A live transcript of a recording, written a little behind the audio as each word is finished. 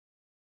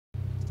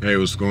Hey,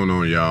 what's going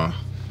on, y'all?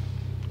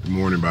 Good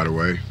morning, by the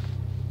way.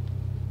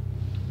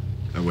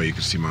 That way you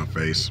can see my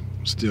face.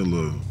 Still a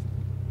little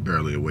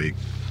barely awake.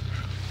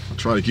 I'll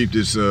try to keep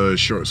this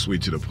short,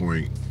 sweet, to the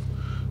point.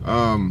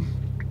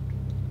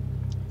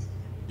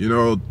 You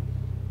know,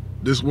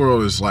 this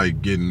world is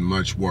like getting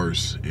much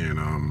worse,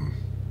 and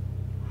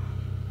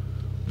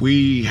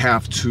we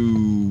have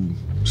to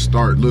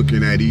start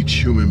looking at each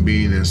human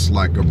being as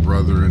like a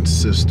brother and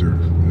sister,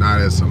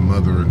 not as a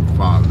mother and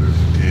father.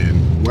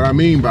 And what I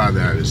mean by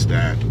that is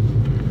that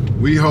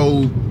we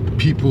hold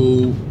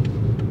people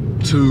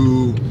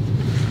to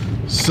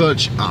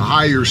such a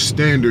higher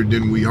standard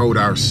than we hold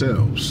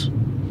ourselves.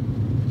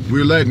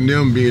 We're letting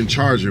them be in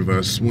charge of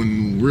us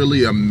when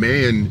really a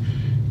man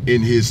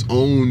in his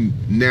own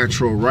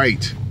natural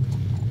right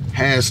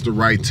has the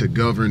right to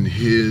govern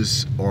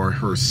his or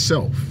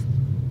herself,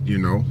 you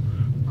know.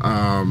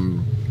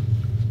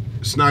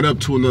 It's not up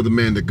to another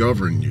man to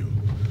govern you.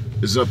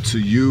 It's up to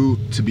you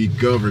to be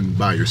governed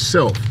by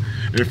yourself,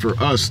 and for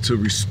us to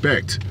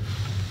respect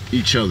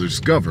each other's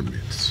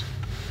governments.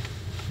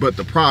 But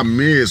the problem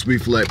is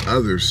we've let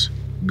others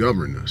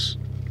govern us.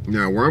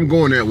 Now, where I'm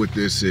going at with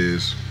this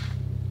is,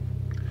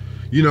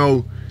 you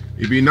know,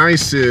 it'd be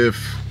nice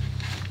if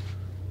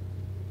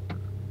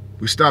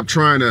we stop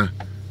trying to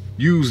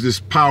use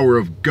this power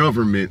of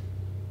government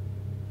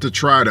to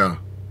try to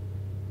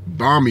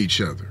bomb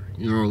each other.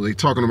 You know, they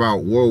talking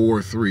about World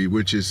War III,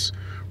 which is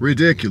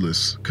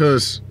ridiculous,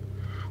 because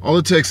all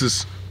it takes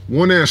is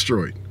one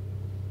asteroid.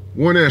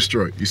 One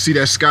asteroid. You see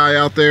that sky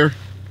out there?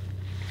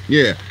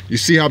 Yeah, you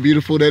see how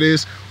beautiful that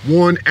is?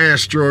 One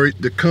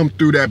asteroid to come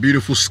through that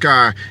beautiful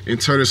sky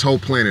and tear this whole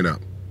planet up.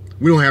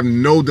 We don't have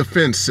no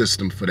defense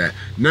system for that.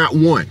 Not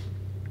one.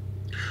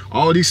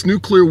 All these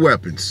nuclear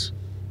weapons.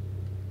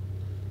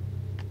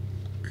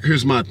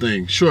 Here's my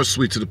thing. Short,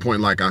 sweet, to the point,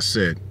 like I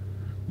said.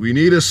 We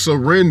need to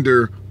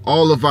surrender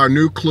all of our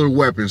nuclear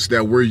weapons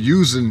that we're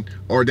using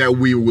or that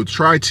we will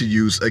try to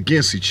use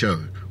against each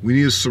other. We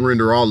need to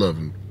surrender all of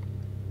them.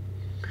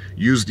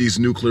 Use these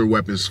nuclear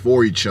weapons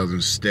for each other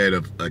instead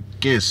of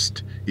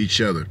against each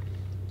other.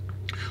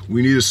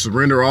 We need to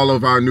surrender all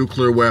of our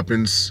nuclear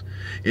weapons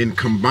and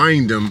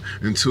combine them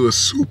into a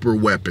super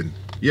weapon.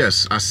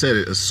 Yes, I said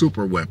it, a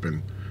super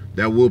weapon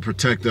that will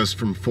protect us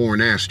from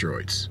foreign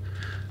asteroids.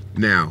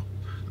 Now,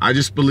 I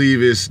just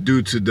believe it's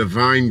due to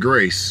divine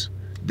grace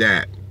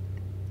that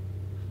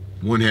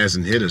one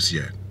hasn't hit us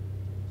yet.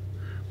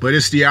 But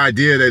it's the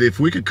idea that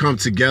if we could come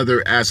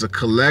together as a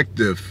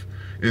collective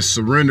and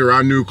surrender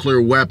our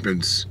nuclear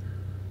weapons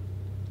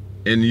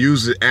and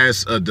use it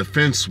as a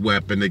defense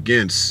weapon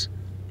against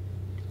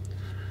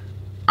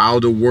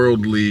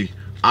outerworldly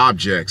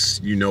objects,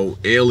 you know,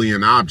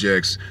 alien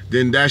objects,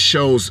 then that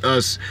shows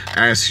us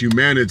as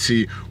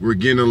humanity we're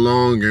getting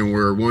along and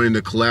we're wanting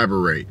to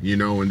collaborate, you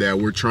know, and that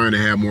we're trying to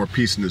have more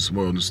peace in this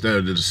world instead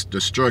of the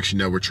destruction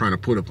that we're trying to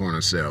put upon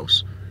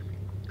ourselves.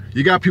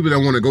 You got people that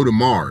want to go to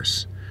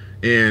Mars,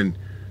 and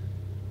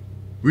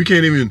we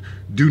can't even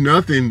do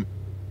nothing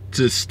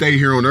to stay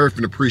here on Earth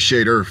and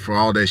appreciate Earth for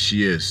all that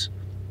she is.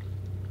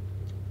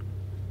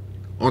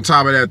 On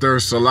top of that,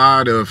 there's a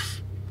lot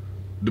of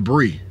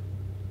debris,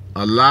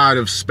 a lot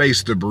of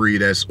space debris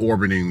that's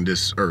orbiting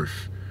this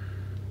Earth.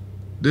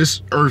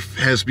 This Earth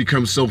has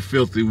become so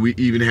filthy, we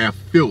even have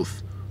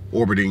filth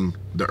orbiting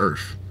the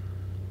Earth.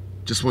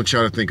 Just want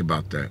y'all to think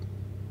about that,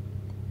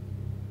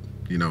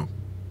 you know.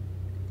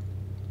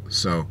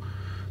 So,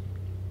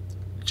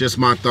 just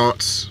my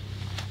thoughts.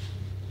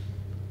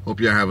 Hope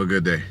y'all have a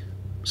good day.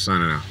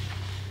 Signing out.